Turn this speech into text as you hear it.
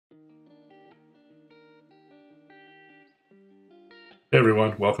Hey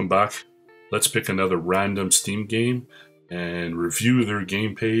everyone, welcome back. Let's pick another random Steam game and review their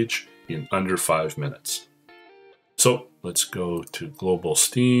game page in under 5 minutes. So let's go to Global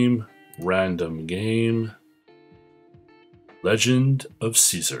Steam, Random Game, Legend of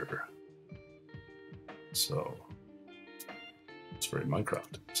Cesar. So it's very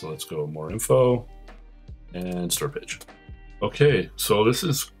Minecraft. So let's go more info and start page. Okay, so this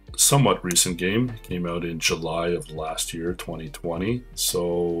is somewhat recent game. It came out in July of last year, 2020.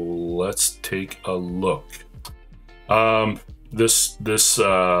 So let's take a look. This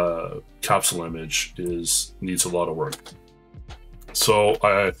capsule image needs a lot of work. So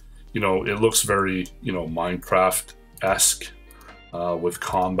it looks very Minecraft-esque with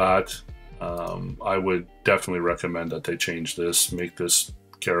combat. I would definitely recommend that they change this, make this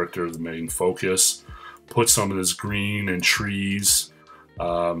character the main focus, put some of this green and trees.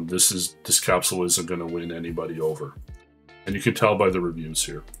 This capsule isn't going to win anybody over, and you can tell by the reviews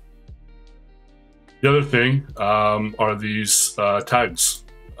here. The other thing are these tags.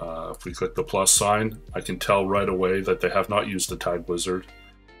 If we click the plus sign, I can tell right away that they have not used the tag wizard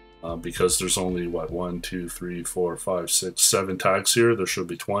because there's only what 1, 2, 3, 4, 5, 6, 7 tags here. There should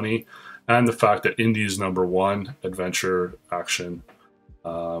be 20, and the fact that indie is #1, adventure, action.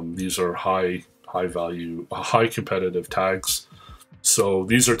 These are high value, high competitive tags. So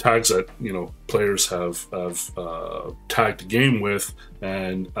these are tags that players have tagged the game with,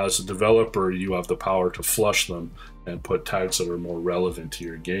 and as a developer, you have the power to flush them and put tags that are more relevant to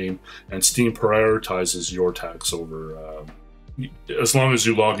your game. And Steam prioritizes your tags over, as long as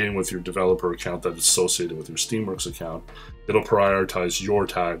you log in with your developer account that is associated with your Steamworks account, it'll prioritize your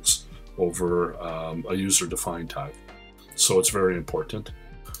tags over a user-defined tag. So it's very important.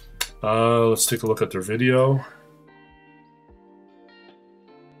 Let's take a look at their video.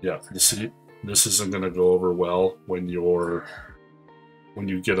 Yeah, this isn't going to go over well when you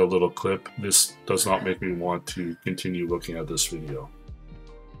get a little clip. This does not make me want to continue looking at this video,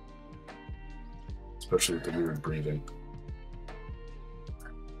 especially with the weird breathing.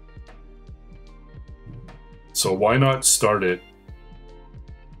 So why not start it?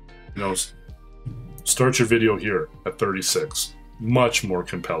 Start your video here at 36. Much more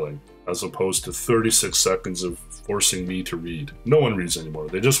compelling, as opposed to 36 seconds of forcing me to read. No one reads anymore.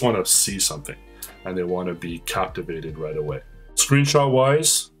 They just want to see something, and they want to be captivated right away.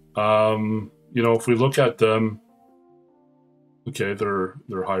 Screenshot-wise, if we look at them, okay, they're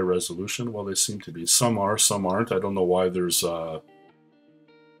high resolution. Well, they seem to be. Some are, some aren't. I don't know why there's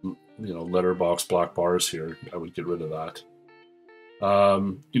letterbox black bars here. I would get rid of that.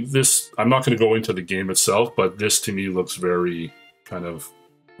 I'm not going to go into the game itself, but this to me looks very kind of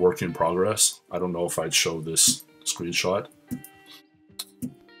work in progress. I don't know if I'd show this screenshot.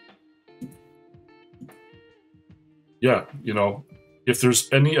 Yeah, if there's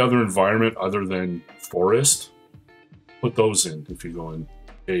any other environment other than forest, put those in. If you go in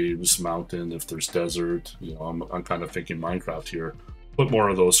caves, mountain, if there's desert, I'm kind of thinking Minecraft here. Put more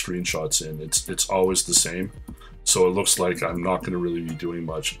of those screenshots in. It's always the same. So it looks like I'm not going to really be doing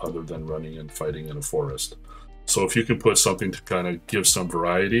much other than running and fighting in a forest. So if you can put something to kind of give some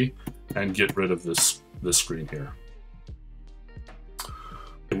variety and get rid of this screen here.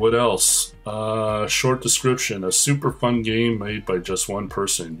 What else? Short description. A super fun game made by just one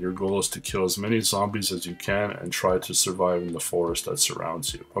person. Your goal is to kill as many zombies as you can and try to survive in the forest that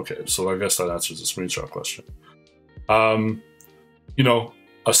surrounds you. Okay, so I guess that answers the screenshot question. A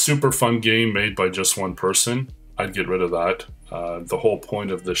super fun game made by just one person. I'd get rid of that. The whole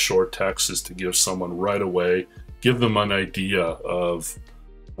point of this short text is to give someone right away, give them an idea of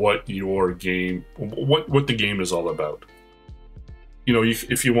what your game, what the game is all about.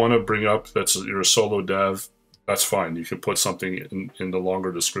 If you want to bring up you're a solo dev, that's fine. You can put something in the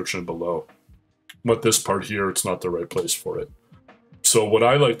longer description below. But this part here, it's not the right place for it. So what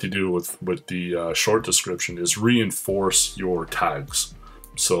I like to do with the short description is reinforce your tags.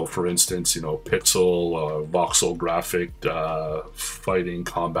 So for instance, pixel, voxel graphic, fighting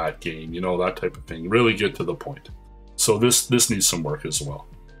combat game, that type of thing. Really get to the point. So this needs some work as well.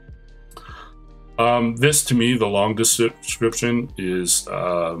 This to me, the long description is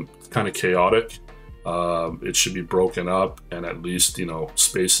kind of chaotic. It should be broken up and at least,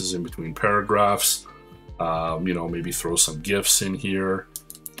 spaces in between paragraphs. Maybe throw some GIFs in here.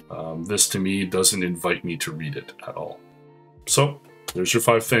 This to me doesn't invite me to read it at all. So there's your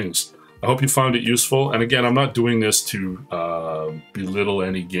 5 things. I hope you found it useful. And again, I'm not doing this to belittle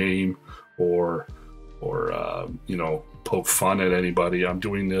any game or poke fun at anybody. I'm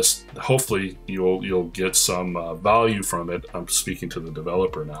doing this. Hopefully, you'll get some value from it. I'm speaking to the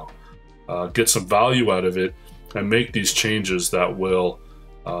developer now. Get some value out of it, and make these changes that will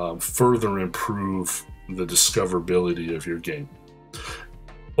further improve the discoverability of your game.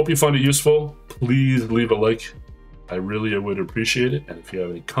 Hope you find it useful. Please leave a like. I really would appreciate it. And if you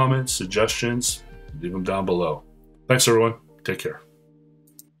have any comments, suggestions, leave them down below. Thanks, everyone. Take care.